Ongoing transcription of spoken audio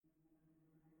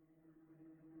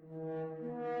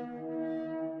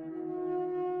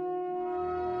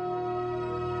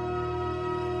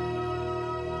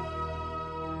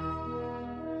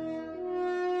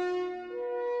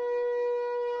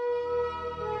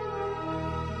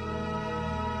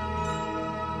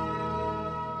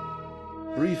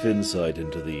brief insight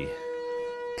into the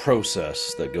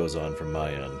process that goes on from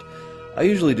my end. I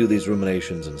usually do these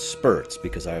ruminations in spurts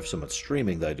because I have so much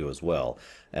streaming that I do as well,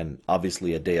 and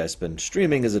obviously a day I spend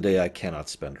streaming is a day I cannot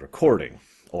spend recording,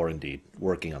 or indeed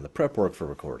working on the prep work for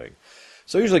recording.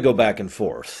 So I usually go back and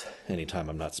forth. Anytime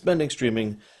I'm not spending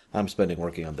streaming, I'm spending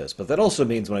working on this. But that also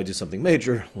means when I do something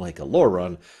major, like a lore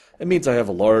run, it means I have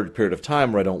a large period of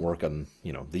time where I don't work on,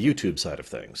 the YouTube side of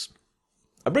things.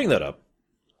 I bring that up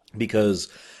because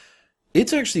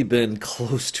it's actually been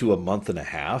close to a month and a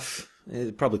half,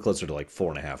 probably closer to like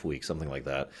 4.5 weeks, something like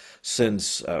that,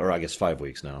 since, or I guess 5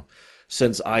 weeks now,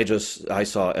 since I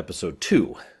saw episode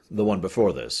 2, the one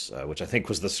before this, which I think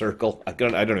was The Circle. I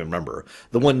don't even remember.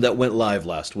 The one that went live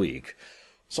last week.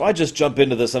 So I just jump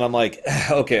into this and I'm like,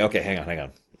 okay, hang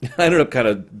on. I ended up kind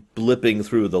of blipping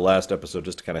through the last episode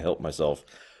just to kind of help myself,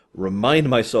 remind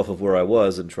myself of where I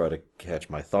was and try to catch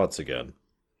my thoughts again.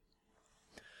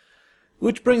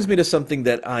 Which brings me to something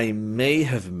that I may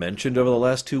have mentioned over the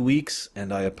last 2 weeks,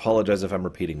 and I apologize if I'm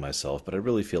repeating myself, but I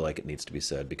really feel like it needs to be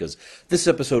said, because this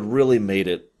episode really made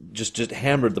it, just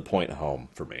hammered the point home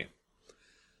for me.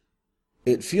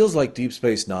 It feels like Deep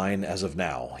Space Nine, as of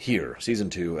now, here, Season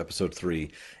 2, Episode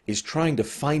 3, is trying to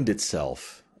find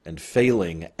itself, and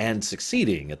failing, and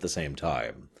succeeding at the same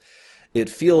time. It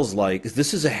feels like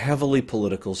this is a heavily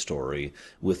political story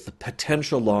with the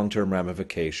potential long-term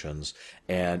ramifications,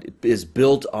 and it is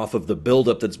built off of the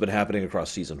build-up that's been happening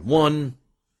across Season 1.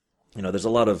 There's a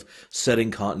lot of setting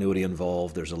continuity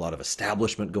involved. There's a lot of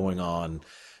establishment going on.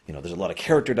 There's a lot of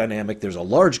character dynamic. There's a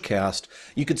large cast.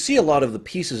 You could see a lot of the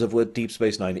pieces of what Deep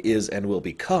Space Nine is and will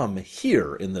become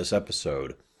here in this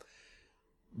episode.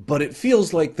 But it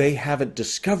feels like they haven't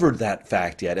discovered that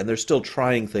fact yet, and they're still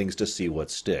trying things to see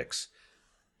what sticks.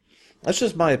 That's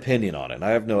just my opinion on it. I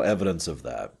have no evidence of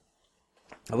that.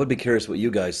 I would be curious what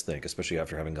you guys think, especially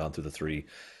after having gone through the 3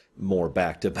 more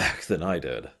back-to-back than I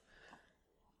did.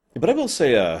 But I will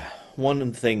say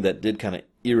one thing that did kind of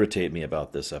irritate me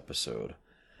about this episode,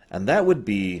 and that would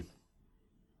be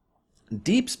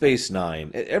Deep Space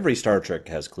Nine. Every Star Trek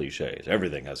has cliches.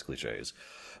 Everything has cliches.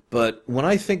 But when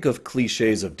I think of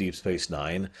cliches of Deep Space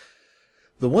Nine,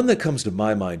 the one that comes to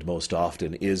my mind most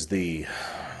often is the,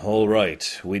 all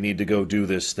right, we need to go do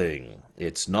this thing.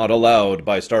 It's not allowed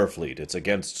by Starfleet. It's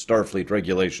against Starfleet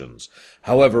regulations.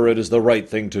 However, it is the right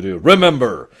thing to do.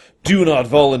 Remember, do not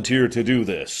volunteer to do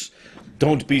this.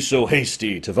 Don't be so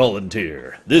hasty to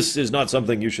volunteer. This is not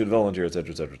something you should volunteer, etc.,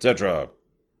 etc., etc.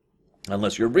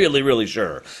 Unless you're really, really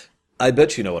sure. I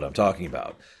bet you know what I'm talking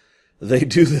about. They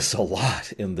do this a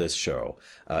lot in this show,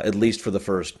 at least for the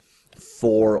first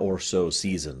 4 or so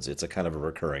seasons. It's a kind of a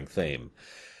recurring theme.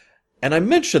 And I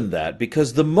mentioned that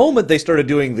because the moment they started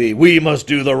doing the we must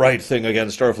do the right thing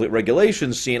against Starfleet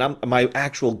regulations scene, my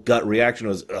actual gut reaction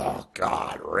was, oh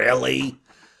God, really?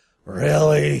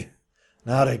 Really?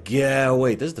 Not again.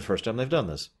 Wait, this is the first time they've done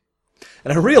this.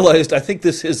 And I realized I think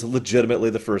this is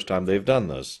legitimately the first time they've done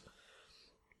this.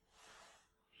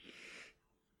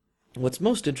 What's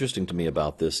most interesting to me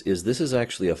about this is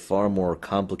actually a far more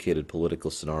complicated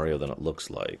political scenario than it looks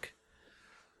like.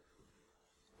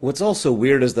 What's also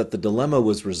weird is that the dilemma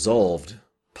was resolved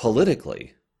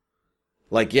politically.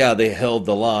 Like, yeah, they held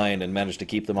the line and managed to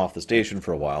keep them off the station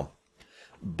for a while.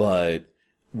 But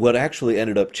what actually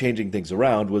ended up changing things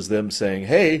around was them saying,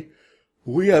 hey,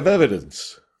 we have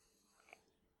evidence.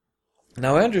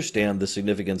 Now, I understand the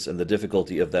significance and the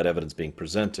difficulty of that evidence being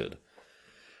presented.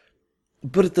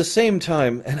 But at the same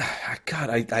time, and God,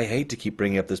 I hate to keep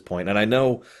bringing up this point, and I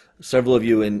know several of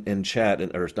you in chat,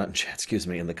 or not in chat, excuse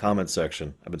me, in the comments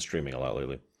section, I've been streaming a lot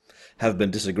lately, have been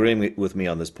disagreeing with me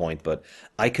on this point, but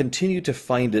I continue to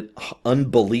find it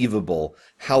unbelievable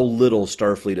how little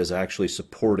Starfleet is actually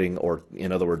supporting, or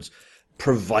in other words,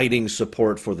 providing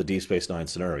support for the Deep Space Nine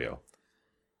scenario.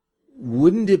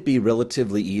 Wouldn't it be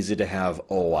relatively easy to have,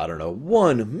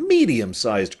 one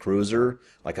medium-sized cruiser,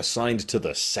 like assigned to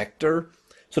the sector,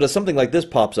 so that something like this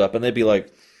pops up and they'd be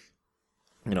like,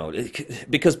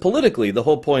 because politically the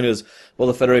whole point is, well,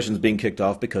 the Federation's being kicked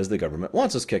off because the government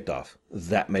wants us kicked off.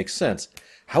 That makes sense.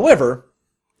 However,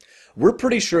 we're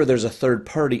pretty sure there's a third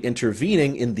party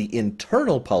intervening in the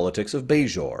internal politics of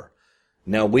Bajor.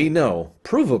 Now, we know,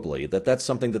 provably, that that's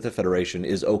something that the Federation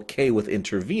is okay with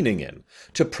intervening in,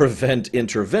 to prevent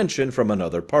intervention from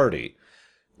another party.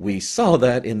 We saw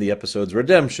that in the episode's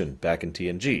Redemption, back in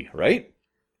TNG, right?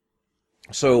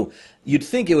 So, you'd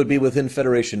think it would be within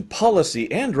Federation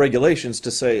policy and regulations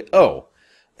to say, oh,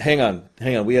 hang on,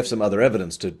 we have some other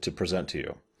evidence to present to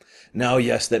you. Now,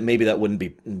 yes, that maybe that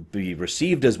wouldn't be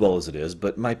received as well as it is,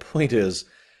 but my point is,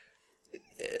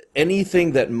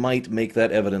 anything that might make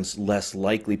that evidence less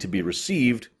likely to be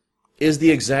received is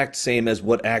the exact same as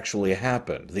what actually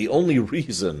happened. The only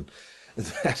reason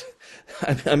that,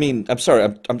 I mean, I'm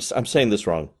sorry, I'm saying this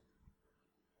wrong.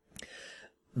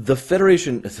 The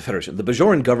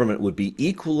Bajoran government would be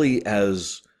equally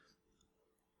as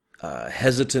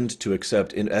hesitant to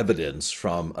accept in evidence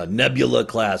from a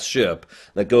Nebula-class ship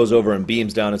that goes over and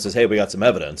beams down and says, hey, we got some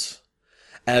evidence,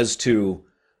 as to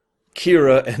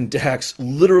Kira and Dax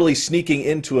literally sneaking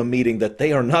into a meeting that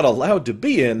they are not allowed to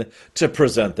be in to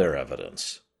present their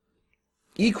evidence.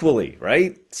 Equally,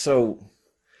 right? So,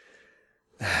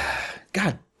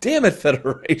 God damn it,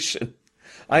 Federation.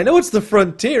 I know it's the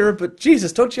frontier, but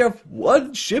Jesus, don't you have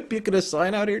one ship you can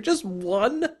assign out here? Just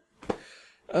one?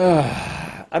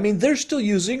 I mean, they're still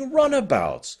using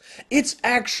runabouts. It's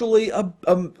actually a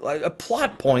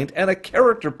plot point and a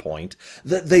character point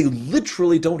that they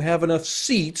literally don't have enough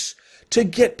seats to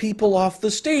get people off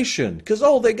the station, because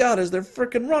all they got is their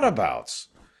frickin' runabouts.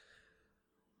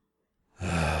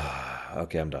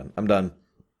 Okay, I'm done.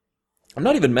 I'm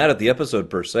not even mad at the episode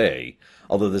per se,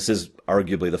 although this is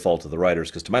arguably the fault of the writers,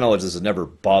 because to my knowledge this has never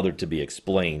bothered to be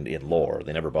explained in lore.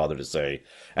 They never bothered to say,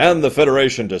 and the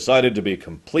Federation decided to be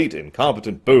complete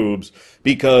incompetent boobs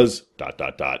because ...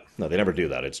 No, they never do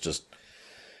that. It's just,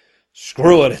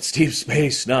 screw it, it's Deep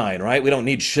Space Nine, right? We don't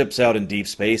need ships out in deep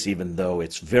space, even though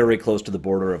it's very close to the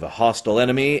border of a hostile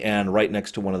enemy and right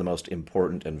next to one of the most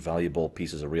important and valuable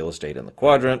pieces of real estate in the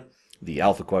quadrant, the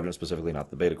Alpha Quadrant specifically, not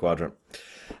the Beta Quadrant.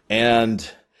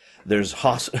 And there's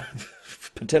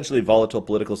potentially volatile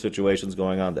political situations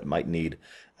going on that might need,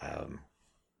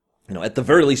 at the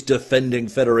very least, defending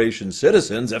Federation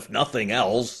citizens, if nothing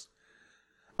else.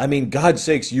 I mean, God's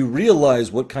sakes, you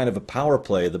realize what kind of a power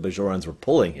play the Bajorans were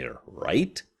pulling here,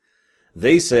 right?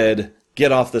 They said,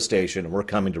 get off the station, we're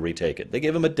coming to retake it. They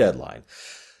gave him a deadline.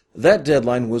 That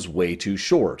deadline was way too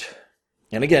short.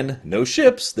 And again, no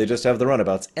ships, they just have the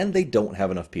runabouts, and they don't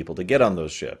have enough people to get on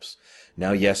those ships.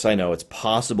 Now, yes, I know, it's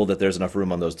possible that there's enough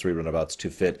room on those 3 runabouts to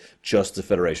fit just the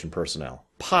Federation personnel.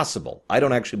 Possible. I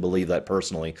don't actually believe that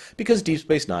personally, because Deep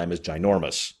Space Nine is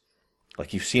ginormous.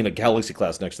 Like, you've seen a Galaxy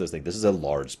class next to this thing. This is a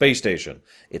large space station.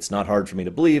 It's not hard for me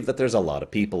to believe that there's a lot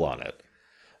of people on it.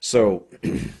 So,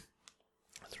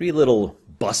 3 little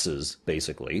buses,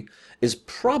 basically, is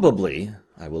probably,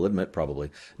 I will admit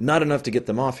probably, not enough to get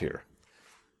them off here.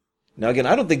 Now, again,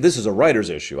 I don't think this is a writer's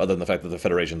issue, other than the fact that the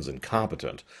Federation's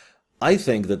incompetent. I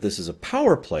think that this is a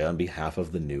power play on behalf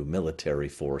of the new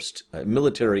military-enforced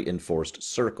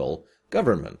circle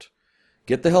government.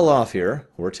 Get the hell off here.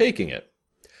 We're taking it.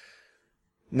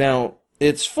 Now,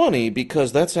 it's funny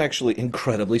because that's actually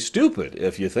incredibly stupid,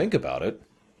 if you think about it.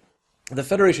 The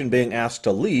Federation being asked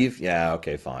to leave, yeah,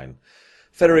 okay, fine.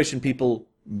 Federation people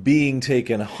being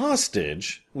taken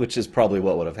hostage, which is probably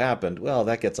what would have happened, well,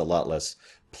 that gets a lot less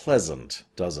pleasant,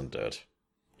 doesn't it?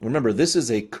 Remember, this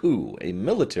is a coup, a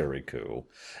military coup,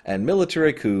 and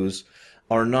military coups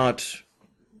are not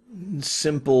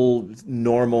simple,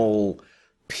 normal,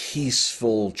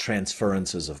 peaceful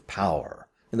transferences of power.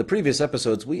 In the previous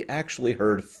episodes, we actually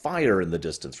heard fire in the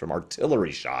distance from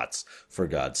artillery shots, for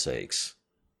God's sakes.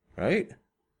 Right?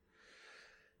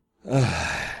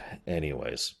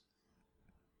 Anyways.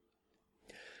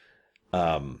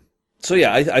 So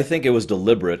yeah, I think it was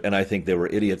deliberate, and I think they were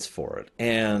idiots for it.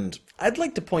 And I'd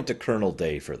like to point to Colonel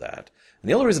Day for that. And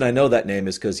the only reason I know that name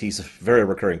is because he's a very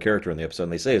recurring character in the episode,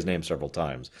 and they say his name several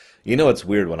times. You know it's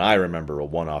weird when I remember a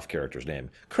one-off character's name.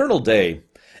 Colonel Day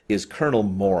is Colonel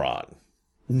Moron.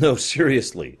 No,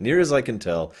 seriously, near as I can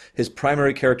tell, his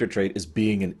primary character trait is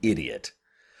being an idiot.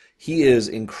 He is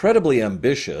incredibly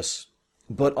ambitious,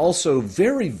 but also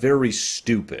very, very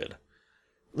stupid.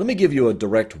 Let me give you a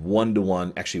direct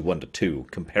 1-to-1, actually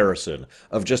 1-to-2 comparison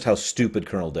of just how stupid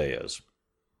Colonel Day is.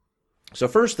 So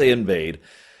first they invade,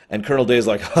 and Colonel Day is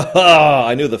like, ha-ha,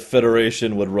 I knew the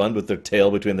Federation would run with their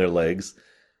tail between their legs.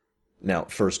 Now,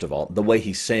 first of all, the way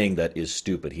he's saying that is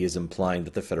stupid. He is implying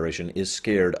that the Federation is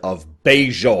scared of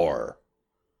Bajor.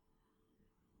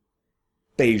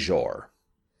 Bajor.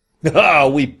 Ah,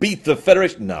 we beat the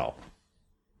Federation. No.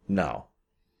 No.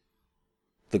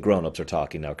 The grown-ups are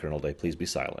talking now, Colonel Day. Please be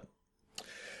silent.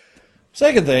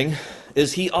 Second thing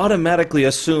is he automatically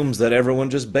assumes that everyone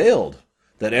just bailed.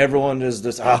 That everyone is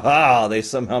just, aha, they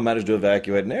somehow managed to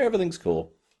evacuate and everything's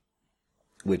cool.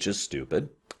 Which is stupid.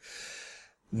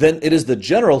 Then it is the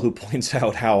general who points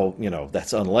out how,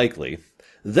 that's unlikely.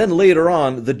 Then later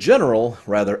on, the general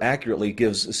rather accurately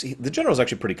gives... the general's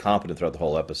actually pretty competent throughout the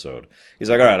whole episode. He's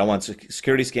like, all right, I want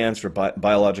security scans for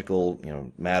biological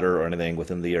matter or anything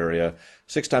within the area.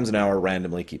 6 times an hour,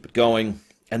 randomly, keep it going.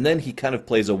 And then he kind of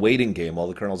plays a waiting game while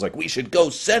the colonel's like, we should go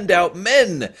send out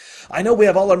men. I know we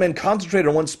have all our men concentrated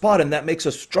on one spot and that makes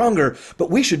us stronger, but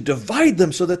we should divide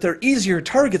them so that they're easier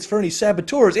targets for any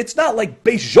saboteurs. It's not like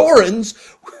Bajorans.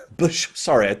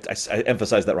 Sorry, I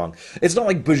emphasized that wrong. It's not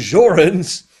like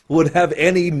Bajorans would have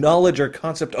any knowledge or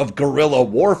concept of guerrilla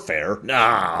warfare.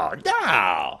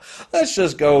 No. Let's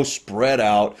just go spread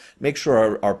out, make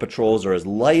sure our patrols are as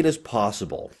light as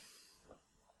possible.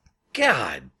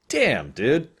 God damn,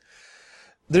 dude.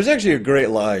 There's actually a great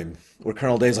line where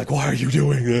Colonel Day's like, why are you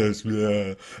doing this?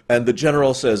 Yeah. And the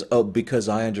general says, oh, because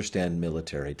I understand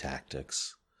military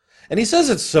tactics. And he says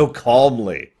it so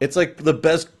calmly. It's like the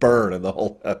best burn in the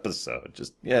whole episode.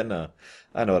 Just, yeah, no,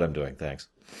 I know what I'm doing, thanks.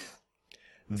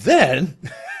 Then,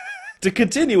 to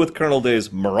continue with Colonel Day's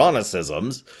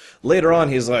moronicisms, later on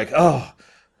he's like, oh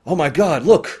my God,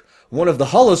 look, one of the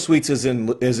holosuites is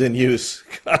in use.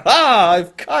 Ha!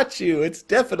 I've caught you. It's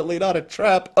definitely not a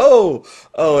trap. Oh,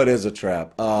 it is a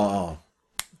trap. Oh,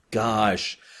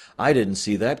 gosh, I didn't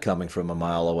see that coming from a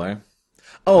mile away.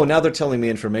 Oh, now they're telling me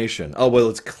information. Oh, well,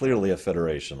 it's clearly a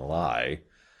Federation lie.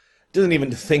 Doesn't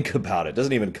even think about it.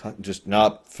 Doesn't even just,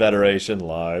 not Federation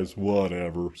lies,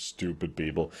 whatever, stupid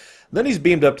people. Then he's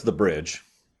beamed up to the bridge,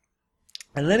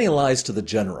 and then he lies to the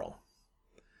general.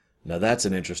 Now that's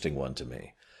an interesting one to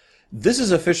me. This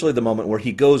is officially the moment where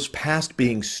he goes past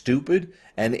being stupid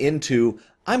and into,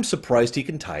 I'm surprised he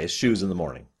can tie his shoes in the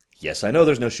morning. Yes, I know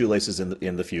there's no shoelaces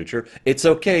in the future. It's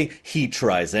okay, he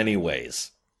tries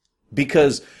anyways.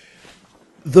 Because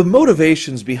the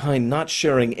motivations behind not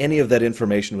sharing any of that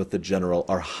information with the general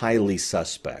are highly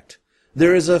suspect.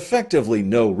 There is effectively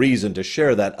no reason to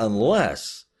share that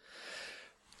unless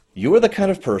you are the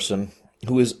kind of person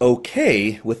who is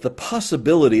okay with the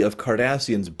possibility of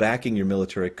Cardassians backing your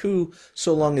military coup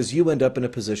so long as you end up in a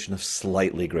position of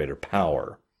slightly greater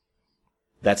power.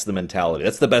 That's the mentality.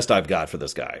 That's the best I've got for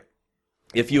this guy.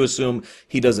 If you assume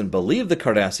he doesn't believe the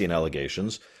Cardassian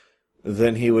allegations,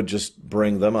 then he would just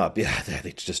bring them up. Yeah,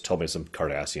 they just told me some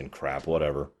Cardassian crap,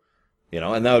 whatever.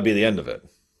 And that would be the end of it.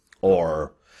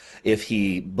 Or if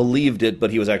he believed it, but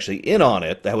he was actually in on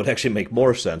it, that would actually make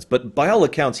more sense. But by all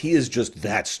accounts, he is just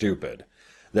that stupid.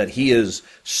 That he is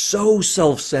so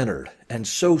self-centered and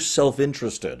so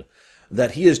self-interested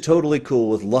that he is totally cool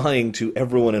with lying to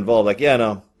everyone involved. Like,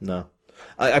 yeah, no.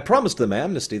 I promised them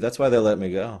amnesty. That's why they let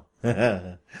me go.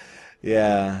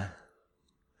 Yeah.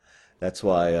 That's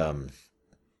why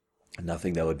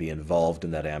nothing that would be involved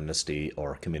in that amnesty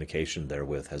or communication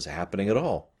therewith is happening at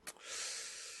all.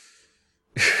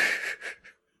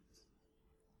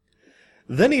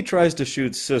 Then he tries to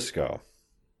shoot Sisko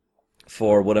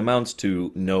for what amounts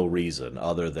to no reason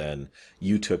other than,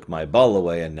 you took my ball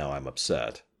away and now I'm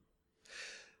upset.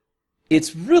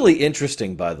 It's really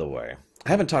interesting, by the way. I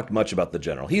haven't talked much about the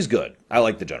general. He's good. I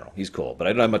like the general. He's cool. But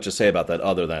I don't have much to say about that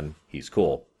other than he's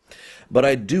cool. But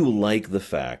I do like the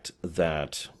fact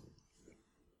that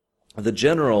the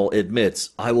general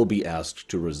admits, I will be asked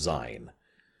to resign.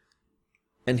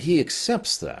 And he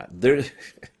accepts that. The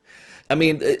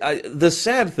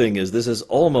sad thing is this is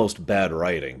almost bad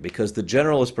writing, because the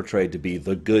general is portrayed to be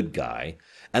the good guy,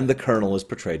 and the colonel is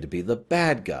portrayed to be the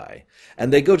bad guy.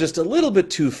 And they go just a little bit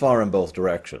too far in both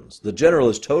directions. The general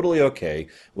is totally okay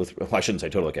with, well, I shouldn't say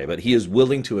totally okay, but he is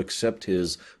willing to accept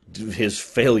his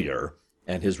failure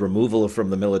and his removal from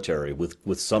the military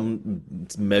with some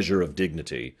measure of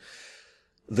dignity.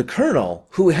 The colonel,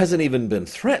 who hasn't even been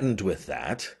threatened with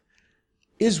that,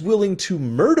 is willing to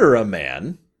murder a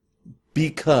man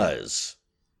because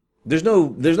there's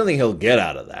nothing he'll get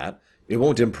out of that. It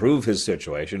won't improve his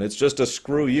situation. It's just a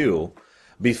screw you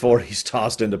before he's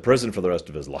tossed into prison for the rest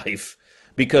of his life.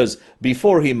 Because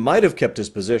before he might have kept his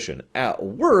position, at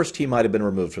worst he might have been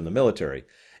removed from the military.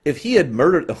 If he had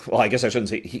murdered, well, I guess I shouldn't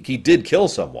say, he did kill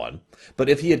someone, but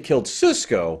if he had killed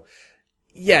Sisko,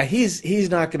 yeah, he's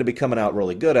not going to be coming out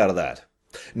really good out of that.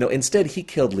 No, instead he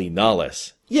killed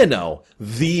Lenalis.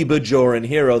 The Bajoran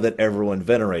hero that everyone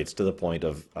venerates to the point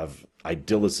of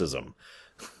idyllicism.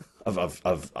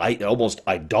 Almost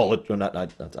idolatry,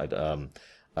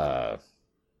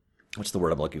 what's the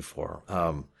word I'm looking for?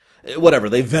 Whatever,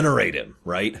 they venerate him,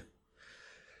 right?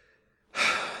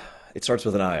 It starts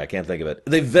with an I can't think of it.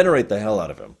 They venerate the hell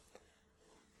out of him.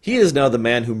 He is now the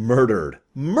man who murdered,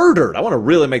 I want to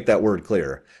really make that word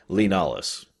clear,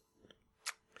 Lenalis.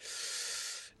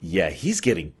 Yeah, he's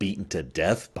getting beaten to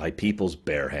death by people's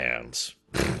bare hands.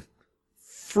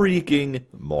 Freaking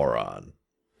moron.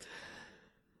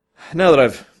 Now that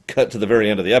I've cut to the very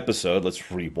end of the episode,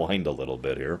 let's rewind a little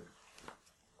bit here.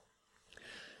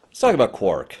 Let's talk about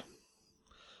Quark.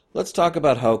 Let's talk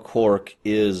about how Quark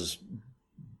is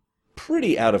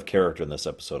pretty out of character in this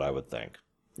episode, I would think.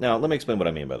 Now, let me explain what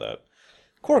I mean by that.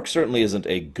 Quark certainly isn't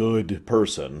a good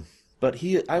person, but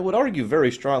I would argue very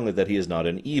strongly that he is not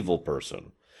an evil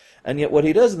person. And yet what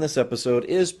he does in this episode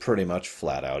is pretty much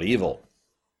flat-out evil.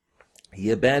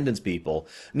 He abandons people.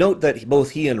 Note that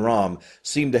both he and Rom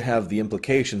seem to have the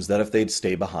implications that if they'd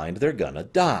stay behind, they're gonna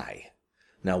die.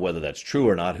 Now, whether that's true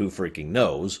or not, who freaking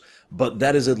knows, but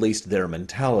that is at least their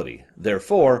mentality.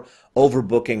 Therefore,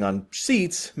 overbooking on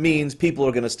seats means people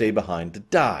are gonna stay behind to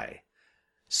die.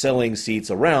 Selling seats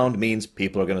around means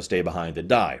people are gonna stay behind to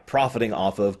die, profiting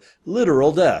off of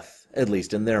literal death, at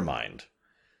least in their mind.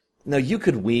 Now, you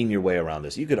could wean your way around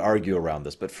this. You could argue around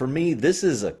this. But for me, this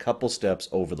is a couple steps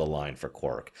over the line for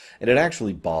Quark. And it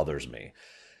actually bothers me.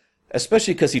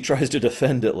 Especially because he tries to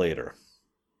defend it later.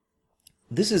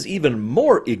 This is even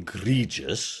more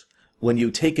egregious when you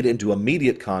take it into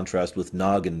immediate contrast with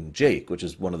Nog and Jake, which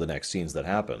is one of the next scenes that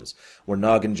happens, where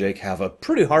Nog and Jake have a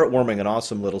pretty heartwarming and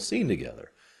awesome little scene together.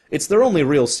 It's their only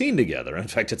real scene together. In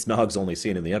fact, it's Nog's only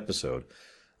scene in the episode.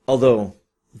 Although,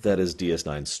 that is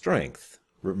DS9's strength.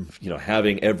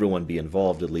 Having everyone be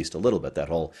involved at least a little bit, that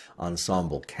whole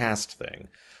ensemble cast thing.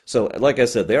 So, like I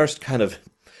said, they are kind of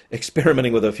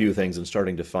experimenting with a few things and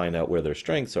starting to find out where their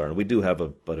strengths are, and we do have a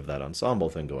bit of that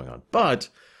ensemble thing going on. But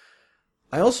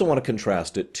I also want to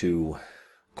contrast it to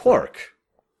Quark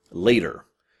later,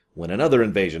 when another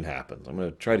invasion happens. I'm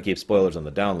going to try to keep spoilers on the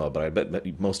down low, but I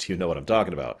bet most of you know what I'm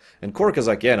talking about. And Quark is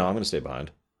like, yeah, no, I'm going to stay behind.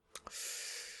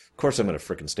 Of course I'm going to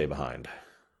frickin' stay behind.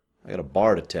 I got a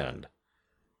bar to tend.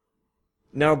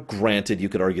 Now, granted, you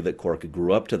could argue that Quark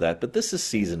grew up to that, but this is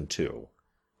Season 2.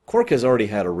 Quark has already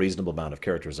had a reasonable amount of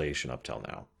characterization up till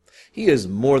now. He is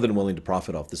more than willing to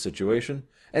profit off the situation,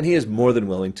 and he is more than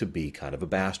willing to be kind of a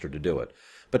bastard to do it.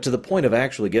 But to the point of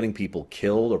actually getting people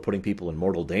killed or putting people in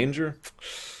mortal danger,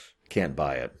 can't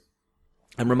buy it.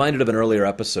 I'm reminded of an earlier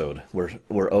episode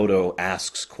where Odo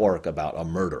asks Quark about a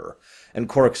murder, and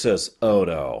Quark says,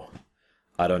 Odo,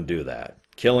 I don't do that.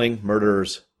 Killing,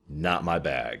 murderers, not my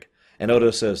bag. And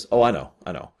Odo says, oh, I know.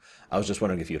 I was just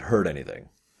wondering if you'd heard anything.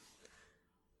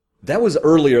 That was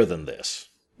earlier than this.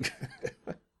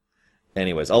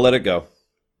 Anyways, I'll let it go.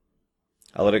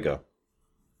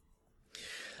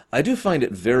 I do find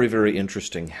it very, very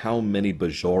interesting how many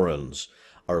Bajorans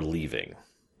are leaving.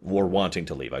 Or wanting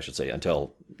to leave, I should say,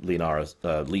 until Lee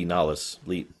Nallis.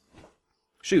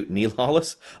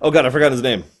 Oh, God, I forgot his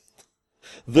name.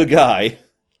 The guy.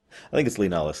 I think it's Lee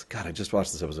Nallis. God, I just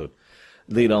watched this episode.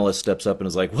 Lee Nallis steps up and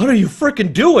is like, what are you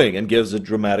frickin' doing? And gives a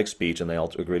dramatic speech, and they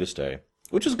all agree to stay.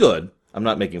 Which is good. I'm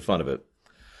not making fun of it.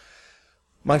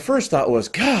 My first thought was,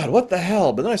 God, what the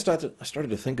hell? But then I started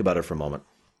to think about it for a moment.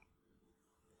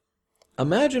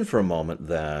 Imagine for a moment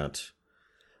that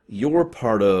you're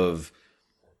part of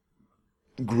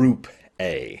Group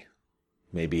A.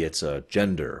 Maybe it's a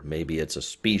gender. Maybe it's a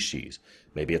species.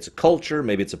 Maybe it's a culture.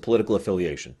 Maybe it's a political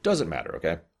affiliation. Doesn't matter,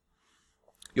 okay?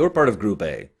 You're part of Group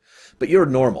A. But you're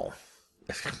normal.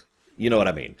 You know what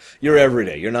I mean. You're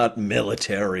everyday. You're not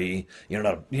military. You're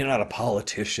not a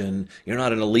politician. You're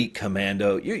not an elite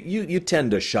commando. You tend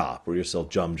to shop or yourself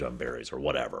jum berries or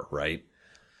whatever, right?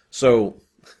 So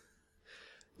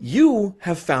you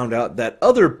have found out that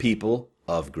other people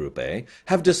of Group A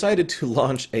have decided to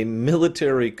launch a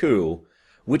military coup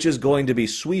which is going to be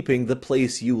sweeping the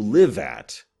place you live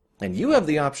at. And you have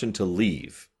the option to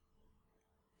leave.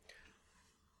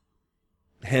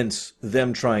 Hence,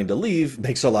 them trying to leave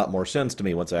makes a lot more sense to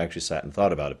me once I actually sat and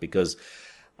thought about it. Because,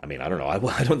 I mean, I don't know. I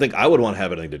don't think I would want to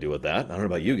have anything to do with that. I don't know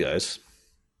about you guys.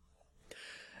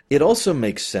 It also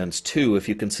makes sense, too, if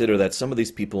you consider that some of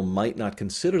these people might not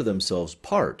consider themselves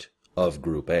part of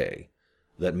Group A.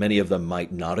 That many of them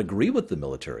might not agree with the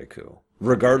military coup,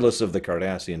 regardless of the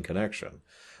Cardassian connection.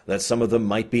 That some of them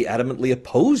might be adamantly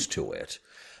opposed to it.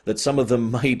 That some of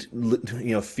them might,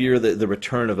 fear the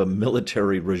return of a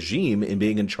military regime in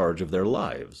being in charge of their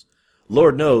lives.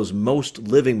 Lord knows, most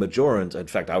living Bajorans, in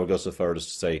fact, I would go so far as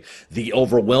to say the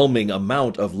overwhelming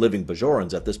amount of living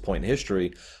Bajorans at this point in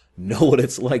history know what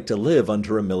it's like to live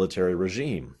under a military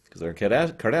regime. Because their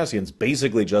Cardassians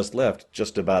basically just left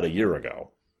just about a year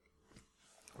ago.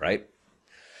 Right?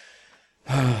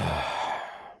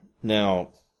 Now,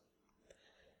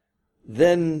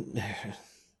 then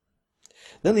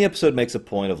the episode makes a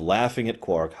point of laughing at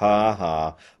Quark. Ha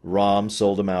ha, Rom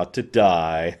sold him out to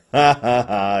die. Ha ha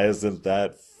ha, isn't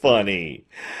that funny?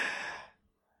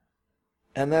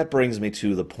 And that brings me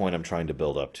to the point I'm trying to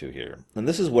build up to here. And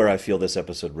this is where I feel this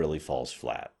episode really falls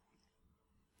flat.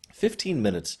 15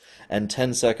 minutes and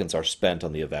 10 seconds are spent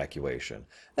on the evacuation.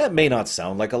 That may not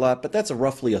sound like a lot, but that's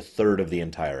roughly a third of the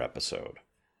entire episode.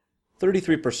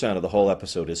 33% of the whole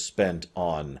episode is spent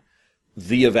on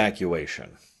the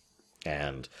evacuation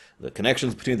and the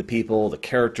connections between the people, the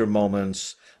character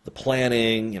moments, the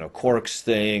planning, Quark's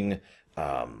thing,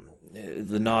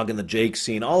 the Nog and the Jake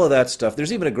scene, all of that stuff.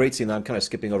 There's even a great scene that I'm kind of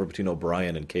skipping over between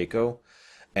O'Brien and Keiko.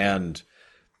 And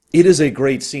it is a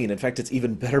great scene. In fact, it's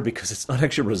even better because it's not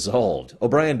actually resolved.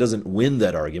 O'Brien doesn't win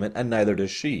that argument, and neither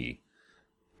does she.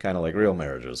 Kind of like real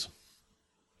marriages.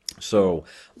 So,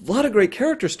 a lot of great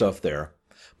character stuff there,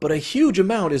 but a huge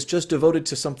amount is just devoted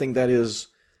to something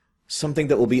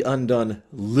that will be undone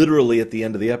literally at the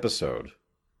end of the episode.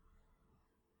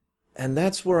 And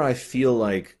that's where I feel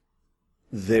like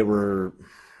they were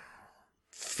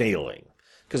failing.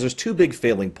 Because there's two big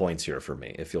failing points here for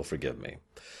me, if you'll forgive me.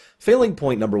 Failing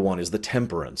point number one is the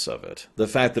temperance of it. The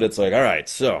fact that it's like, all right,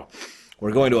 so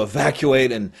we're going to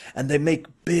evacuate, and they make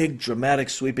big, dramatic,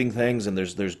 sweeping things, and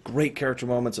there's great character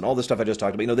moments and all this stuff I just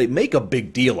talked about. They make a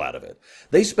big deal out of it.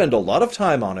 They spend a lot of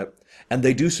time on it, and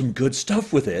they do some good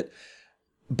stuff with it,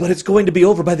 but it's going to be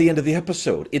over by the end of the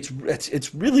episode.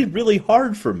 It's really, really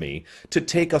hard for me to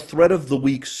take a thread of the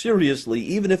week seriously,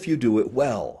 even if you do it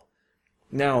well.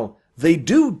 Now, they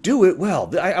do it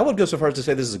well. I would go so far as to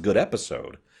say this is a good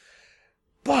episode.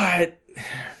 But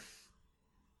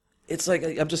it's like,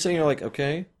 I'm just sitting here like,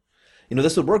 okay,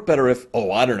 this would work better if,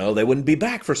 I don't know, they wouldn't be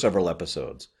back for several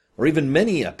episodes, or even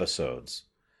many episodes.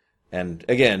 And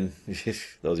again,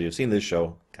 those of you who've seen this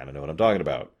show kind of know what I'm talking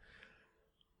about.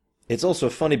 It's also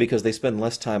funny because they spend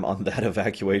less time on that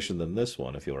evacuation than this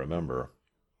one, if you'll remember.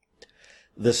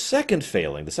 The second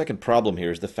problem here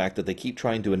is the fact that they keep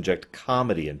trying to inject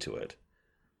comedy into it.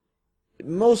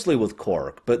 Mostly with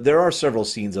Quark, but there are several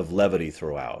scenes of levity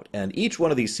throughout, and each one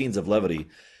of these scenes of levity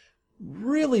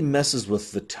really messes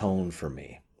with the tone for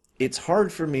me. It's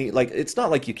hard for me, it's not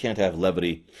like you can't have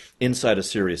levity inside a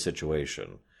serious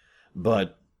situation,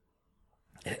 but,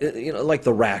 like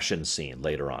the ration scene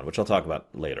later on, which I'll talk about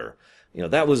later.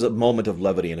 That was a moment of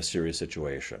levity in a serious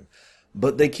situation.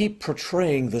 But they keep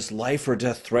portraying this life or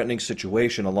death threatening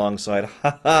situation alongside,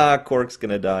 Quark's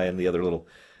gonna die, and the other little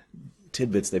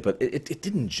tidbits they put. It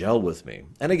didn't gel with me.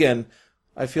 And again,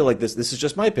 I feel like this is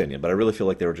just my opinion, but I really feel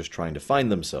like they were just trying to find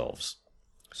themselves.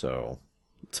 So,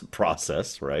 it's a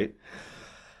process, right?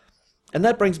 And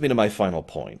that brings me to my final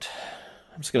point.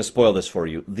 I'm just going to spoil this for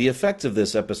you. The effects of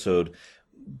this episode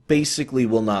basically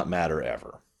will not matter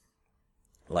ever.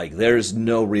 There's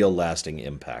no real lasting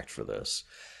impact for this.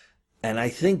 And I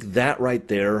think that right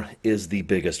there is the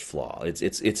biggest flaw.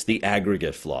 It's the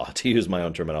aggregate flaw, to use my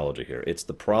own terminology here. It's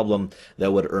the problem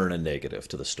that would earn a negative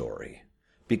to the story.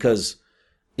 Because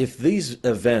if these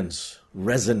events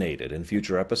resonated in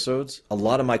future episodes, a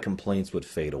lot of my complaints would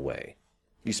fade away.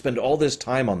 You spend all this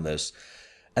time on this,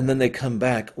 and then they come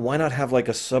back. Why not have a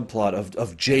subplot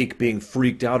of Jake being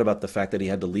freaked out about the fact that he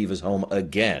had to leave his home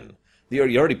again?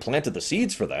 You already planted the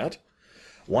seeds for that.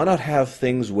 Why not have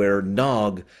things where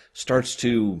Nog starts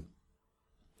to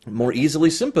more easily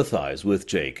sympathize with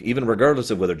Jake, even regardless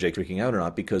of whether Jake's freaking out or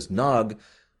not, because Nog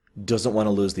doesn't want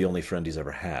to lose the only friend he's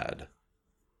ever had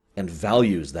and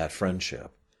values that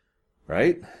friendship,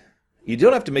 right? You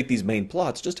don't have to make these main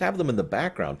plots, just have them in the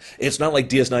background. It's not like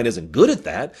DS9 isn't good at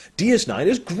that. DS9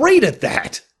 is great at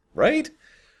that, right?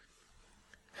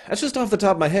 That's just off the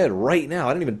top of my head right now.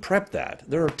 I didn't even prep that.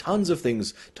 There are tons of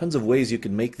things, tons of ways you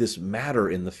can make this matter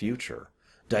in the future.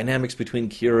 Dynamics between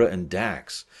Kira and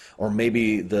Dax, or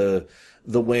maybe the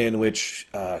way in which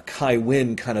Kai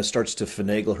Wynn kind of starts to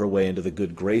finagle her way into the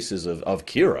good graces of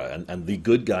Kira and the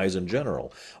good guys in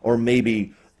general, or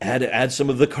maybe add some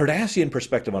of the Cardassian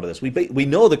perspective onto this. We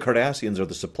know the Cardassians are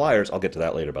the suppliers. I'll get to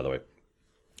that later, by the way.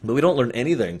 But we don't learn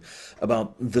anything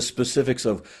about the specifics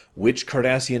of which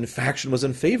Cardassian faction was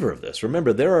in favor of this.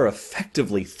 Remember, there are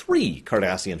effectively 3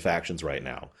 Cardassian factions right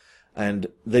now. And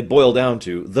they boil down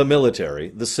to the military,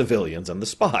 the civilians, and the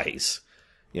spies.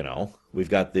 We've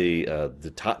got the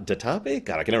Datape?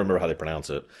 God, I can never remember how they pronounce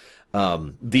it.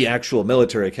 The actual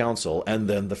military council, and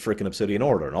then the frickin' Obsidian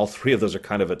Order. And all 3 of those are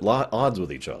kind of at odds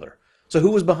with each other. So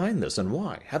who was behind this and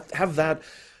why? Have that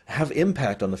have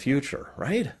impact on the future,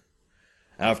 right?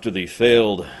 After the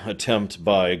failed attempt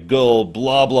by Gull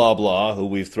blah blah blah, who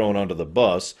we've thrown onto the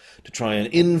bus to try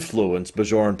and influence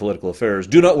Bajoran political affairs,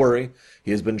 do not worry, he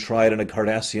has been tried in a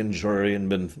Cardassian jury and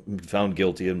been found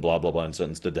guilty and blah blah blah and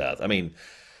sentenced to death. I mean,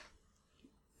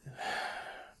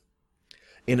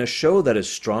 in a show that is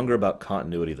stronger about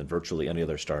continuity than virtually any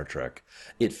other Star Trek,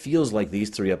 it feels like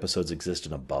these 3 episodes exist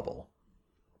in a bubble.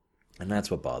 And that's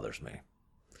what bothers me.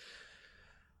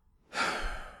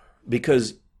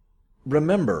 Because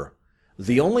remember,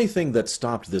 the only thing that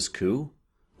stopped this coup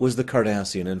was the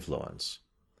Cardassian influence.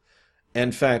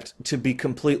 In fact, to be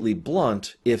completely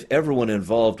blunt, if everyone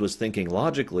involved was thinking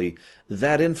logically,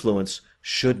 that influence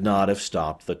should not have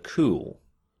stopped the coup.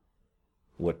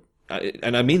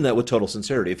 And I mean that with total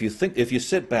sincerity. If you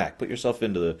sit back, put yourself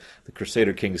into the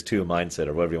Crusader Kings 2 mindset,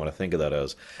 or whatever you want to think of that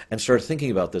as, and start thinking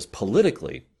about this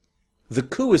politically, the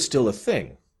coup is still a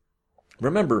thing.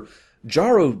 Remember,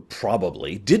 Jaro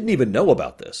probably didn't even know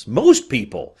about this. Most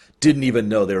people didn't even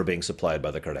know they were being supplied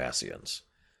by the Cardassians.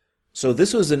 So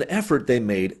this was an effort they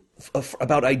made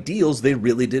about ideals they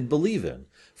really did believe in,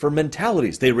 for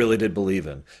mentalities they really did believe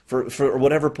in, for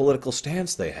whatever political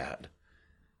stance they had.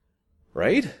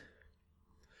 Right?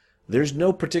 There's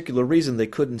no particular reason they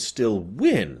couldn't still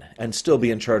win and still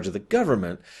be in charge of the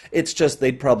government. It's just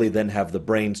they'd probably then have the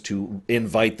brains to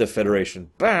invite the Federation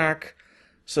back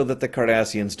so that the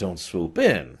Cardassians don't swoop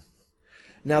in.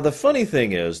 Now, the funny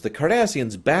thing is, the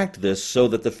Cardassians backed this so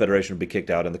that the Federation would be kicked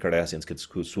out and the Cardassians could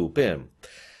swoop in.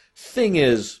 Thing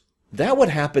is, that would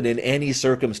happen in any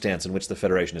circumstance in which the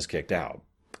Federation is kicked out.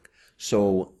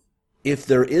 So, if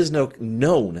there is no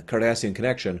known Cardassian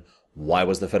connection, why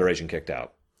was the Federation kicked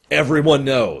out? Everyone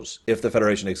knows if the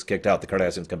Federation is kicked out, the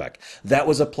Cardassians come back. That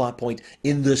was a plot point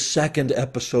in the second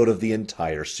episode of the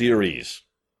entire series.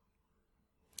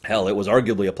 Hell, it was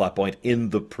arguably a plot point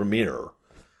in the premiere.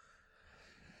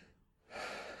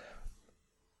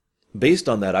 Based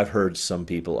on that, I've heard some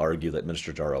people argue that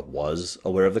Minister Jaro was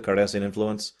aware of the Cardassian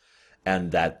influence,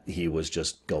 and that he was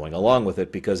just going along with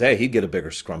it because, hey, he'd get a bigger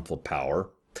scrumful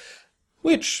power.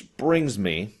 Which brings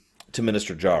me to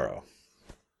Minister Jaro.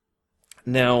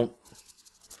 Now,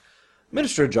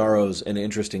 Minister Jaro's an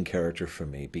interesting character for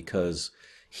me because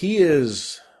he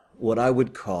is what I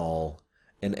would call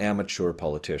an amateur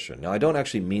politician. Now, I don't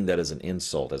actually mean that as an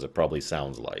insult, as it probably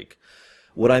sounds like.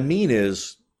 What I mean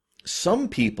is, some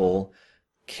people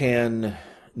can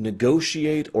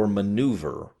negotiate or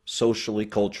maneuver socially,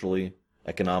 culturally,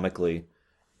 economically,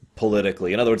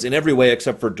 politically, in other words, in every way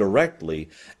except for directly,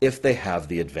 if they have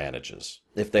the advantages,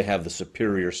 if they have the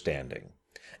superior standing.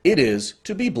 It is,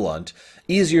 to be blunt,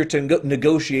 easier to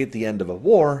negotiate the end of a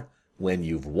war when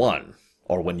you've won,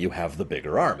 or when you have the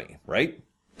bigger army, right?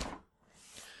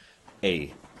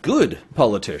 A good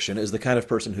politician is the kind of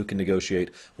person who can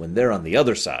negotiate when they're on the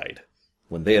other side,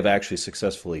 when they have actually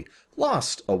successfully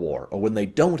lost a war, or when they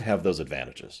don't have those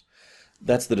advantages.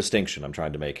 That's the distinction I'm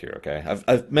trying to make here, okay?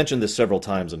 I've mentioned this several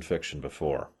times in fiction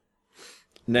before.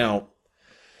 Now,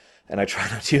 and I try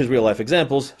not to use real-life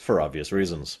examples for obvious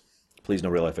reasons. Please no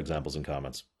real-life examples in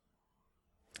comments.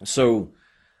 So,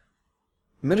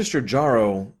 Minister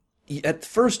Jaro, at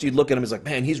first you'd look at him as like,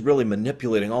 man, he's really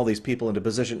manipulating all these people into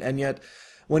position, and yet,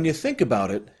 when you think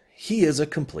about it, he is a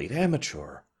complete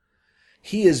amateur.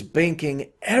 He is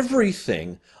banking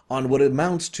everything on what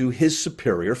amounts to his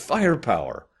superior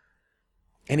firepower.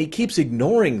 And he keeps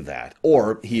ignoring that,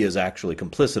 or he is actually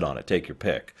complicit on it, take your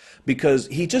pick, because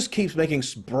he just keeps making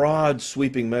broad,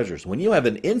 sweeping measures. When you have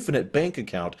an infinite bank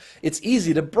account, it's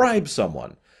easy to bribe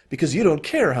someone, because you don't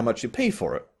care how much you pay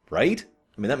for it, right?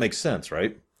 I mean, that makes sense,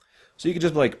 right? So you could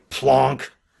just be like,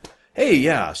 plonk, hey,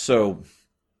 yeah, so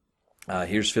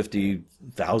here's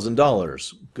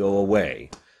 $50,000, go away,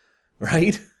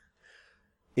 right?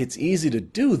 It's easy to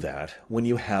do that when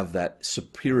you have that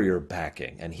superior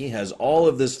backing, and he has all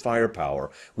of this firepower,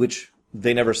 which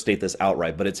they never state this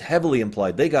outright, but it's heavily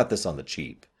implied they got this on the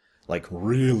cheap, like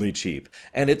really cheap,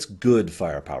 and it's good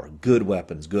firepower, good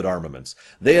weapons, good armaments.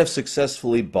 They have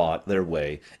successfully bought their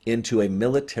way into a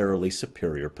militarily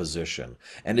superior position,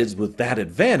 and it's with that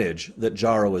advantage that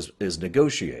Jaro is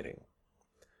negotiating.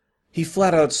 He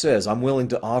flat out says, I'm willing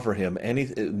to offer him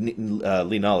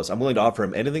Lenalis, I'm willing to offer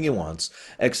him anything he wants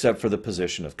except for the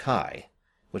position of Kai,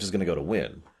 which is going to go to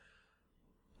Win,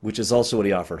 which is also what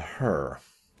he offered her.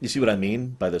 You see what I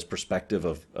mean by this perspective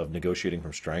of negotiating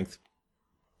from strength?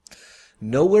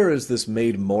 Nowhere is this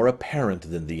made more apparent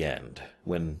than the end,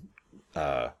 when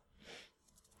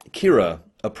Kira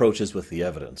approaches with the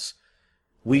evidence.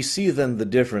 We see then the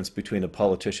difference between a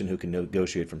politician who can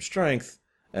negotiate from strength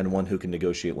and one who can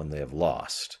negotiate when they have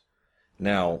lost.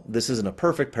 Now, this isn't a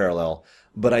perfect parallel,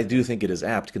 but I do think it is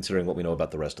apt considering what we know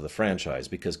about the rest of the franchise,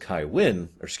 because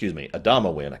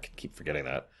Adama Win, I can keep forgetting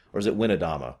that, or is it Win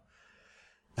Adama?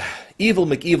 Evil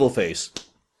McEvilface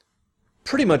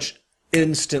pretty much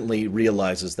instantly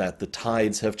realizes that the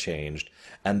tides have changed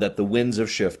and that the winds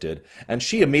have shifted, and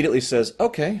she immediately says,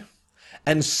 okay,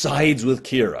 and sides with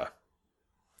Kira,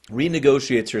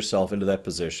 renegotiates herself into that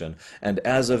position, and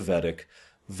as a Vedic,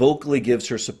 vocally gives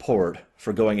her support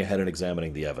for going ahead and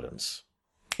examining the evidence.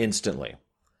 Instantly.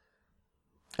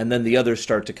 And then the others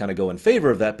start to kind of go in favor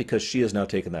of that because she has now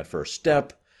taken that first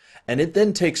step, And it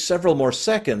then takes several more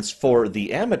seconds for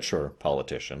the amateur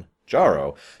politician,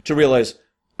 Jaro, to realize,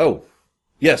 oh,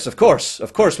 yes, of course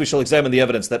we shall examine the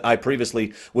evidence that I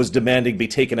previously was demanding be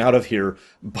taken out of here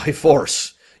by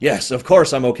force. Yes, of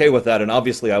course I'm okay with that, and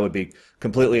obviously I would be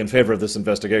completely in favor of this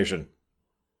investigation.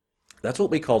 That's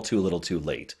what we call too little too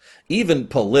late. Even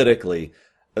politically,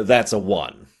 that's a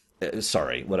 1.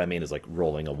 Sorry, what I mean is like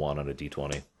rolling a 1 on a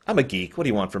d20. I'm a geek. What do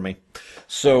you want from me?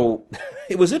 So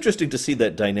it was interesting to see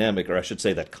that dynamic, or I should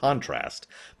say that contrast,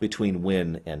 between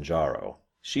Win and Jaro.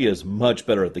 She is much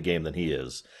better at the game than he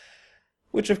is,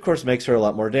 which of course makes her a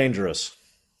lot more dangerous.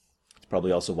 It's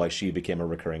probably also why she became a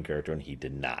recurring character and he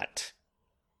did not.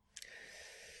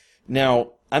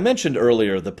 Now, I mentioned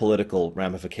earlier the political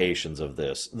ramifications of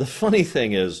this. The funny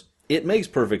thing is, it makes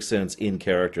perfect sense in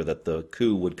character that the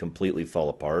coup would completely fall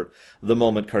apart the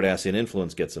moment Cardassian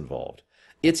influence gets involved.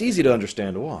 It's easy to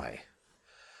understand why.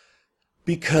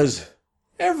 Because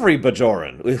every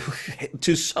Bajoran,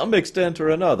 to some extent or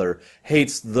another,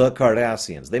 hates the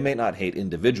Cardassians. They may not hate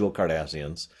individual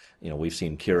Cardassians. You know, we've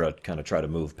seen Kira kind of try to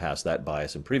move past that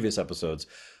bias in previous episodes.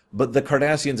 But the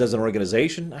Cardassians as an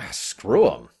organization, screw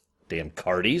them. Damn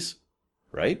Cardies,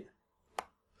 right?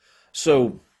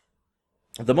 So,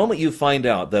 the moment you find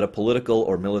out that a political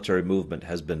or military movement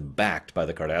has been backed by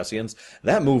the Cardassians,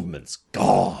 that movement's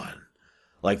gone.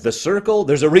 Like the Circle,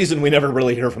 there's a reason we never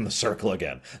really hear from the Circle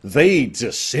again. They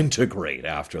disintegrate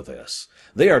after this.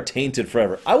 They are tainted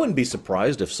forever. I wouldn't be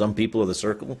surprised if some people of the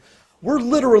Circle were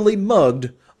literally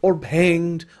mugged or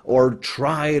hanged or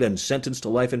tried and sentenced to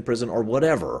life in prison or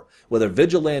whatever, whether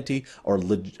vigilante or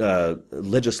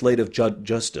legislative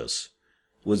justice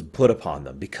was put upon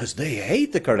them because they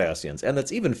hate the Cardassians. And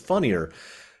that's even funnier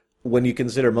when you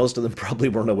consider most of them probably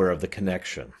weren't aware of the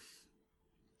connection.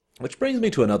 Which brings me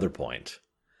to another point.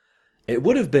 It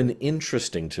would have been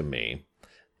interesting to me,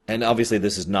 and obviously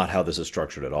this is not how this is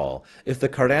structured at all, if the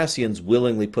Cardassians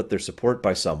willingly put their support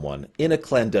by someone in a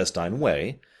clandestine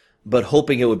way, but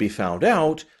hoping it would be found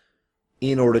out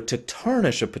in order to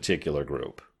tarnish a particular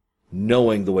group,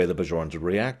 knowing the way the Bajorans would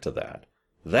react to that.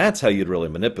 That's how you'd really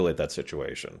manipulate that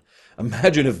situation.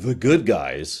 Imagine if the good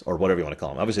guys, or whatever you want to call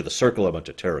them, obviously the Circle are a bunch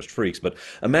of terrorist freaks, but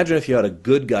imagine if you had a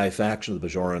good guy faction of the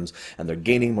Bajorans, and they're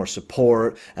gaining more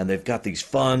support, and they've got these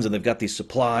funds, and they've got these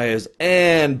supplies,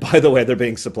 and, by the way, they're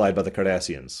being supplied by the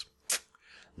Cardassians.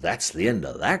 That's the end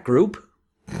of that group.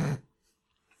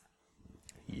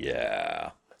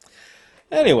 Yeah.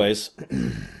 Anyways,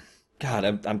 God,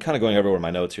 I'm kind of going everywhere in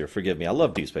my notes here. Forgive me. I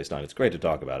love Deep Space Nine. It's great to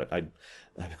talk about it.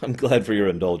 I'm glad for your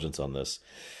indulgence on this.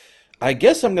 I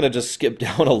guess I'm going to just skip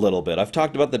down a little bit. I've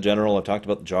talked about the General. I've talked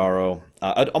about the Jaro.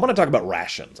 I want to talk about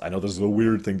rations. I know this is a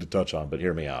weird thing to touch on, but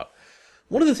hear me out.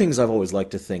 One of the things I've always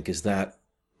liked to think is that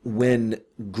when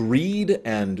greed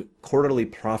and quarterly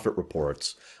profit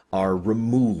reports are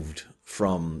removed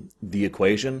from the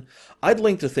equation, I'd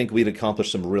like to think we'd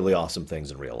accomplish some really awesome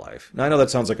things in real life. Now, I know that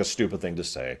sounds like a stupid thing to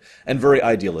say, and very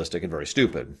idealistic and very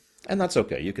stupid. And that's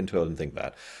okay, you can totally think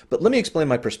that. But let me explain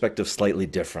my perspective slightly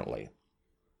differently.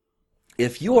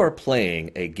 If you are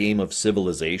playing a game of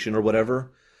civilization or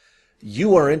whatever,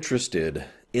 you are interested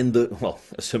in the, well,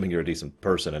 assuming you're a decent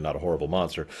person and not a horrible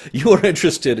monster, you are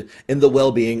interested in the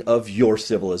well-being of your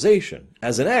civilization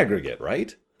as an aggregate,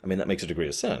 right? I mean, that makes a degree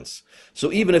of sense.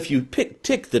 So even if you tick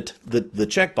the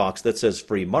checkbox that says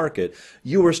free market,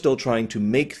 you are still trying to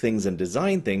make things and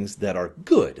design things that are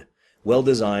good,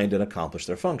 well-designed, and accomplish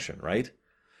their function, right?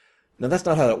 Now, that's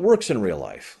not how that works in real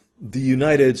life. The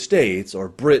United States, or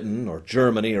Britain, or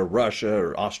Germany, or Russia,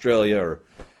 or Australia, or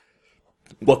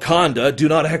Wakanda do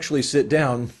not actually sit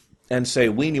down and say,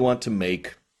 we want to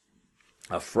make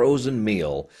a frozen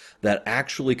meal that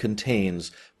actually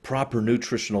contains proper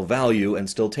nutritional value and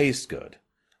still tastes good.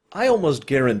 I almost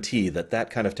guarantee that that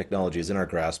kind of technology is in our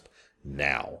grasp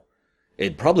now.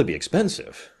 It'd probably be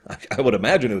expensive. I would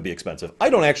imagine it would be expensive.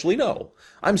 I don't actually know.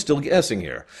 I'm still guessing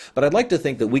here. But I'd like to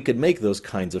think that we could make those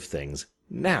kinds of things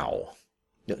now.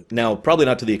 Now, probably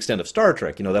not to the extent of Star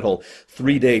Trek, you know, that whole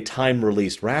 3-day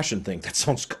time-released ration thing. That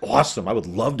sounds awesome. I would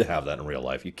love to have that in real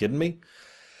life. You kidding me?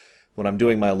 When I'm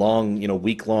doing my long,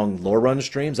 week-long lore run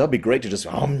streams, that'd be great to just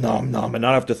nom nom and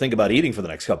not have to think about eating for the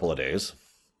next couple of days.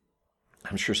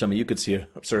 I'm sure some of you could see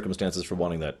circumstances for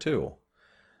wanting that too.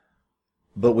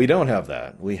 But we don't have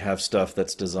that. We have stuff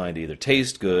that's designed to either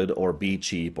taste good or be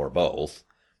cheap or both,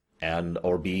 and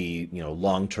or be,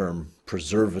 long-term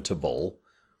preservatable,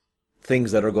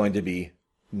 things that are going to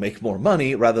make more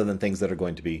money rather than things that are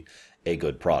going to be a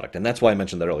good product. And that's why I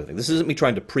mentioned that earlier thing. This isn't me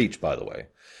trying to preach, by the way.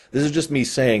 This is just me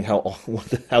saying how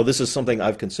this is something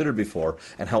I've considered before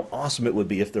and how awesome it would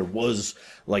be if there was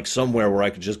like somewhere where I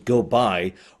could just go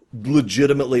buy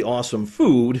legitimately awesome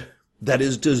food that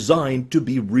is designed to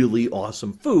be really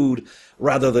awesome food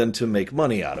rather than to make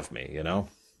money out of me, you know?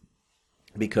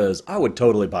 Because I would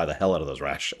totally buy the hell out of those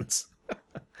rations.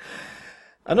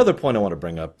 Another point I want to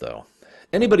bring up, though.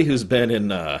 Anybody who's been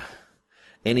in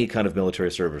any kind of military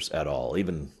service at all,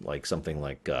 even like something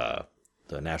like the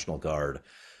National Guard,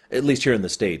 at least here in the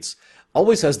States,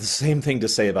 always has the same thing to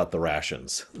say about the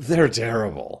rations. They're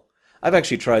terrible. I've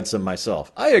actually tried some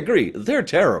myself. I agree, they're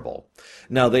terrible.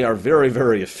 Now, they are very,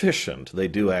 very efficient. They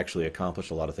do actually accomplish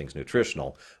a lot of things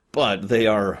nutritional, but they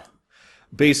are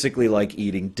basically like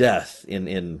eating death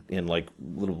in like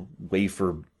little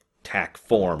wafer tack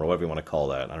form, or whatever you want to call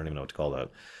that. I don't even know what to call that.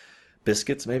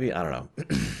 Biscuits, maybe? I don't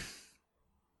know.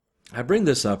 I bring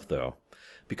this up, though,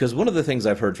 because one of the things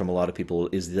I've heard from a lot of people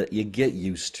is that you get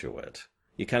used to it.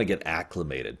 You kind of get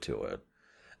acclimated to it.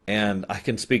 And I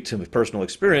can speak to personal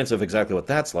experience of exactly what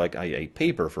that's like. I ate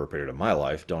paper for a period of my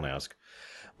life, don't ask.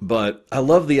 But I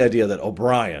love the idea that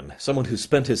O'Brien, someone who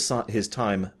spent his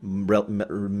time,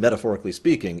 metaphorically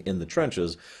speaking, in the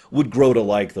trenches, would grow to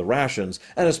like the rations,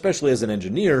 and especially as an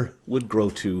engineer, would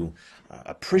grow to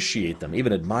appreciate them,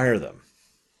 even admire them.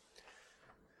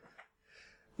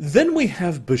 Then we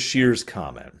have Bashir's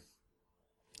comment.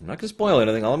 I'm not going to spoil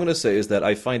anything. All I'm going to say is that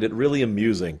I find it really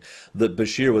amusing that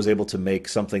Bashir was able to make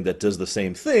something that does the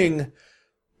same thing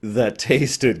that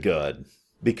tasted good.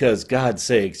 Because, God's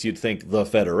sakes, you'd think the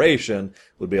Federation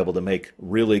would be able to make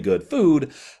really good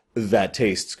food that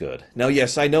tastes good. Now,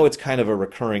 yes, I know it's kind of a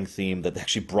recurring theme that they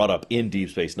actually brought up in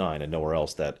Deep Space Nine and nowhere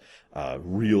else, that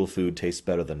real food tastes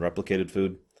better than replicated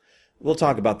food. We'll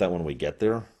talk about that when we get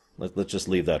there. Let's just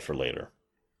leave that for later.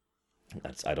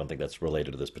 I don't think that's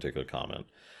related to this particular comment.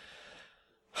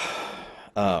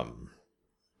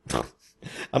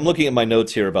 I'm looking at my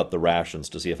notes here about the rations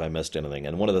to see if I missed anything,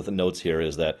 and one of the notes here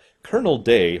is that Colonel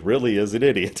Day really is an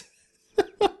idiot.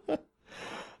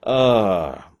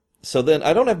 So then,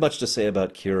 I don't have much to say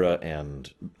about Kira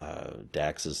and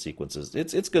Dax's sequences.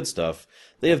 It's good stuff.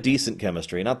 They have decent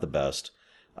chemistry, not the best.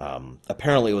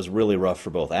 Apparently it was really rough for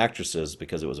both actresses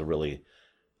because it was a really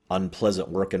unpleasant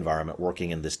work environment,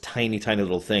 working in this tiny, tiny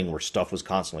little thing where stuff was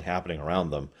constantly happening around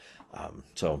them.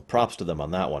 So props to them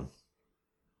on that one.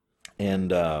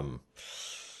 And I'm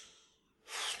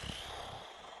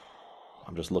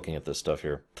just looking at this stuff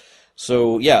here.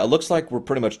 So yeah, it looks like we're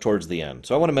pretty much towards the end.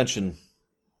 So I want to mention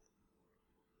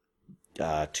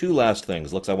two last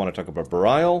things. Looks I want to talk about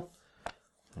Bareil.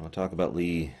 I want to talk about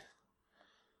Lee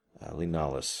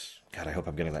Nollis. God, I hope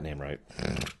I'm getting that name right.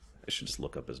 I should just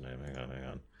look up his name. Hang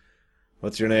on.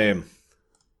 What's your name?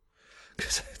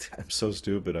 Because I'm so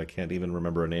stupid, I can't even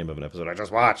remember a name of an episode I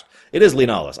just watched. It is Lee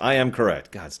Nollis. I am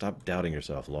correct. God, stop doubting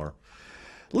yourself, Laura.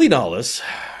 Lee Nollis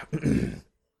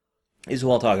is who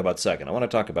I'll talk about second. I want to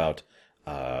talk about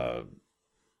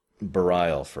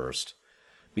Bareil first.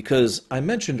 Because I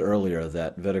mentioned earlier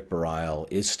that Vedek Bareil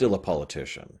is still a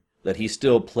politician. That he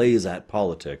still plays at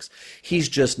politics. He's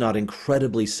just not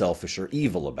incredibly selfish or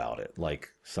evil about it, like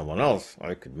someone else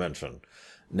I could mention.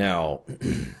 Now,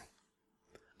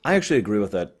 I actually agree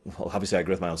with that. Well, obviously, I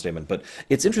agree with my own statement, but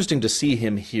it's interesting to see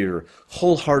him here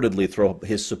wholeheartedly throw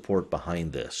his support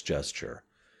behind this gesture.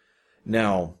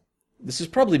 Now, this is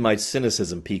probably my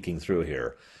cynicism peeking through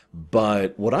here,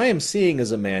 but what I am seeing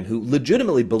is a man who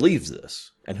legitimately believes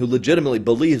this, and who legitimately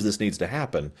believes this needs to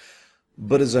happen,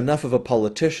 but is enough of a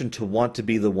politician to want to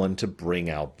be the one to bring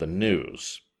out the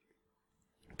news.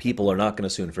 People are not going to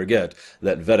soon forget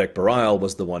that Vedek Bareil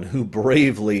was the one who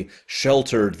bravely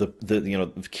sheltered the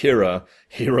Kira,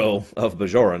 hero of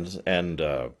Bajorans,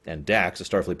 and Dax, a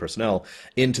Starfleet personnel,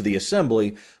 into the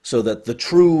assembly so that the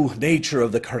true nature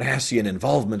of the Cardassian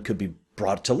involvement could be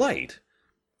brought to light.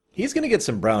 He's going to get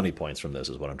some brownie points from this,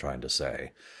 is what I'm trying to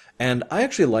say. And I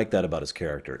actually like that about his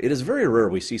character. It is very rare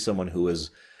we see someone who is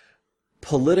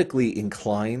politically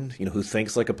inclined, who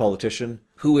thinks like a politician,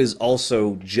 who is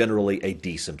also generally a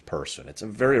decent person. It's a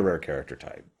very rare character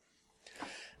type. And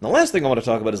the last thing I want to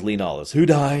talk about is Lee Nollis, who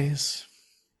dies.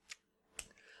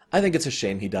 I think it's a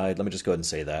shame he died. Let me just go ahead and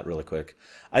say that really quick.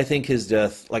 I think his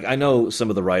death, I know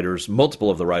some of the writers, multiple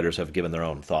of the writers have given their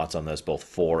own thoughts on this, both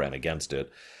for and against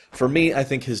it. For me, I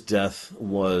think his death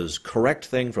was correct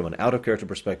thing from an out-of-character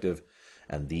perspective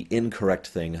and the incorrect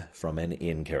thing from an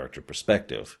in-character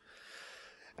perspective.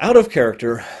 Out of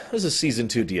character, this is Season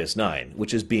 2 DS9,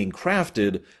 which is being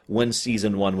crafted when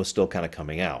Season 1 was still kind of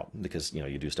coming out, because,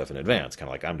 you do stuff in advance, kind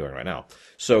of like I'm doing right now.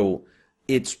 So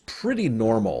it's pretty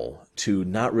normal to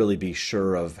not really be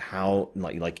sure of how,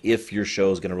 if your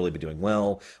show is going to really be doing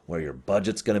well, where your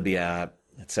budget's going to be at,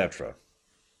 etc.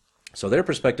 So their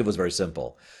perspective was very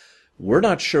simple. We're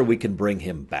not sure we can bring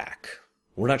him back.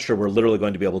 We're not sure we're literally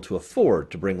going to be able to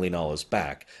afford to bring Lee Nollis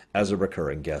back as a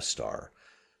recurring guest star.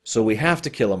 So we have to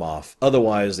kill him off.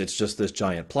 Otherwise, it's just this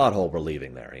giant plot hole we're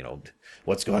leaving there. You know,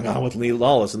 what's going on with Lee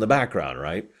Nollis in the background,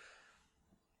 right?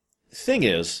 Thing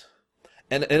is,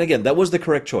 and again, that was the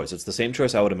correct choice. It's the same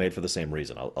choice I would have made for the same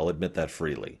reason. I'll admit that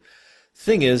freely.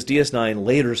 Thing is, DS9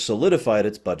 later solidified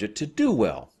its budget to do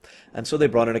well. And so they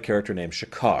brought in a character named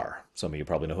Shakar. Some of you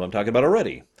probably know who I'm talking about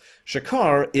already.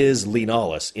 Shakar is Lee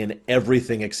Nollis in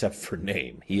everything except for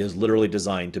name. He is literally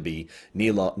designed to be Lee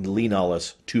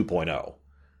Nollis 2.0.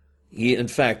 In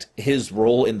fact, his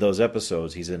role in those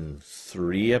episodes, he's in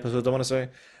 3 episodes, I want to say,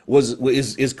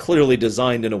 is clearly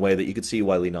designed in a way that you could see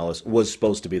why Lee Nollis was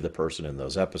supposed to be the person in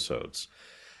those episodes.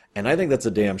 And I think that's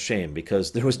a damn shame,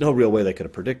 because there was no real way they could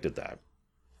have predicted that.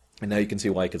 And now you can see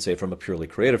why I could say from a purely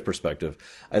creative perspective,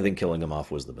 I think killing him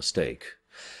off was the mistake.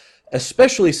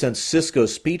 Especially since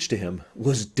Sisko's speech to him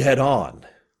was dead on.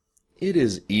 It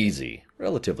is easy,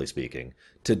 relatively speaking,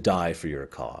 to die for your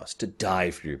cause, to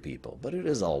die for your people, but it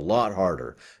is a lot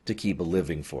harder to keep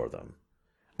living for them.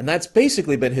 And that's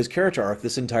basically been his character arc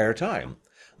this entire time.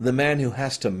 The man who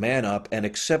has to man up and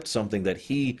accept something that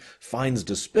he finds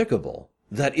despicable,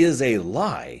 that is a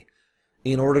lie,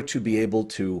 in order to be able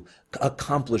to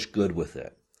accomplish good with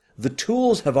it. The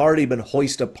tools have already been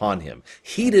hoisted upon him.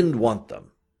 He didn't want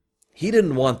them. He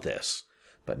didn't want this.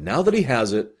 But now that he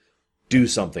has it, do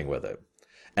something with it.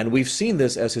 And we've seen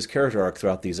this as his character arc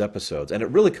throughout these episodes, and it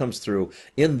really comes through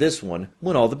in this one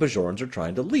when all the Bajorans are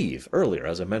trying to leave, earlier,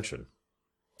 as I mentioned.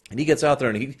 And he gets out there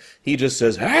and he just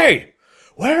says, "Hey,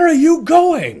 where are you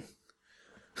going?"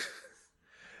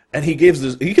 And he gives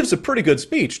a pretty good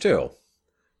speech, too.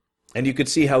 And you could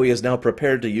see how he is now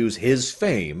prepared to use his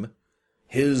fame,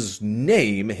 his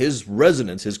name, his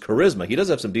resonance, his charisma. He does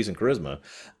have some decent charisma,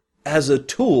 as a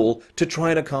tool to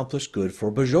try and accomplish good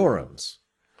for Bajorans.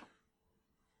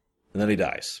 And then he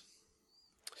dies.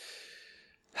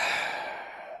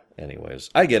 Anyways,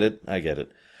 I get it.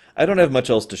 I don't have much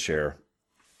else to share.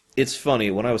 It's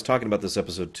funny, when I was talking about this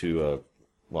episode to,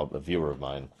 a viewer of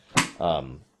mine,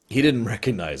 he didn't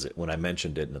recognize it when I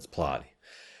mentioned it in its plot,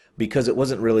 because it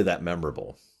wasn't really that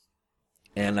memorable.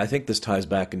 And I think this ties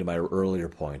back into my earlier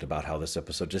point about how this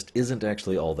episode just isn't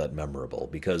actually all that memorable,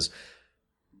 because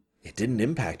it didn't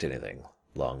impact anything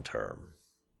long term.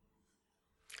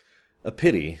 A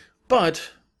pity,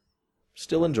 but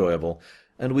still enjoyable.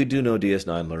 And we do know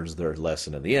DS9 learns their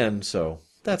lesson in the end, so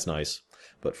that's nice.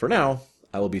 But for now,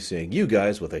 I will be seeing you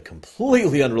guys with a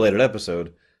completely unrelated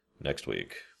episode next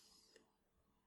week.